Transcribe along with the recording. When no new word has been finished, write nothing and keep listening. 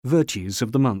Virtues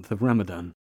of the month of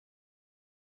Ramadan.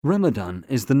 Ramadan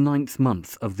is the 9th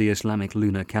month of the Islamic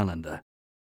lunar calendar.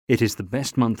 It is the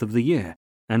best month of the year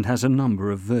and has a number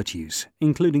of virtues,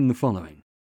 including the following.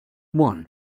 1.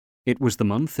 It was the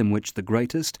month in which the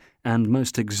greatest and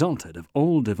most exalted of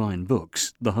all divine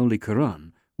books, the Holy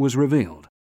Quran, was revealed.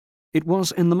 It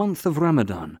was in the month of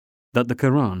Ramadan that the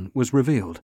Quran was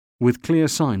revealed, with clear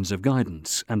signs of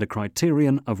guidance and a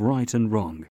criterion of right and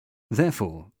wrong.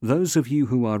 Therefore, those of you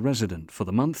who are resident for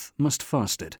the month must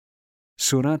fast it.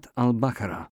 Surat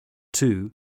al-Baqarah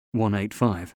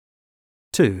 2:185.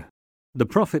 2. The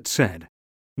Prophet said,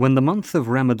 "When the month of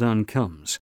Ramadan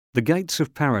comes, the gates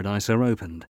of paradise are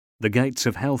opened, the gates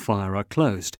of hellfire are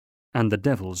closed, and the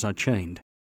devils are chained."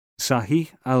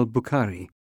 Sahih al-Bukhari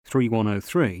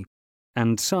 3103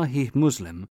 and Sahih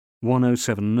Muslim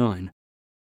 1079.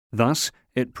 Thus,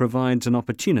 it provides an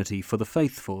opportunity for the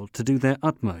faithful to do their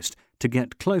utmost to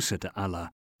get closer to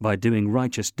Allah by doing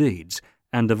righteous deeds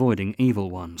and avoiding evil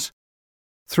ones.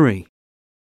 3.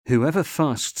 Whoever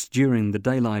fasts during the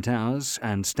daylight hours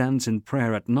and stands in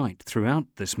prayer at night throughout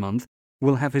this month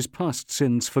will have his past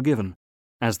sins forgiven.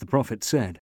 As the Prophet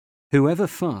said, "Whoever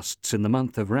fasts in the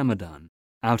month of Ramadan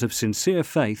out of sincere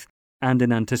faith and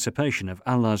in anticipation of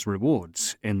Allah's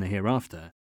rewards in the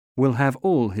hereafter will have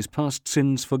all his past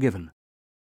sins forgiven."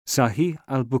 Sahih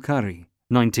al-Bukhari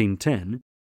 1910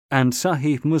 and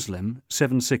Sahih Muslim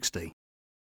 760.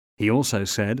 He also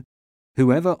said,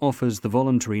 "Whoever offers the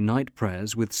voluntary night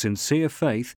prayers with sincere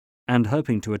faith and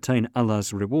hoping to attain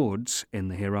Allah's rewards in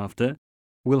the hereafter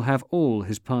will have all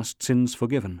his past sins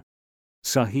forgiven."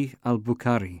 Sahih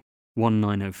al-Bukhari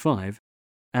 1905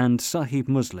 and Sahih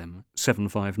Muslim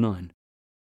 759.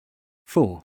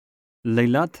 4.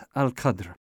 Laylat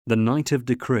al-Qadr, the night of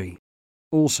decree,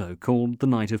 also called the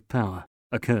night of power,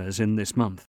 occurs in this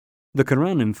month. The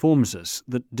Quran informs us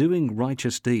that doing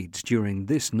righteous deeds during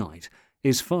this night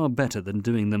is far better than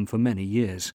doing them for many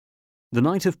years. The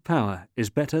night of power is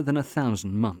better than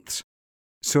 1,000 months.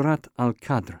 Surat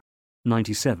al-Qadr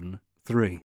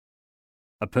 97:3.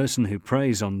 A person who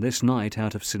prays on this night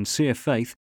out of sincere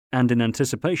faith and in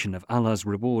anticipation of Allah's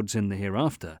rewards in the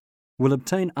hereafter will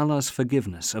obtain Allah's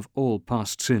forgiveness of all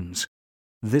past sins.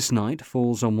 This night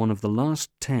falls on one of the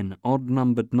last 10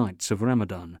 odd-numbered nights of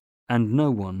Ramadan, and no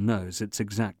one knows its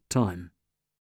exact time.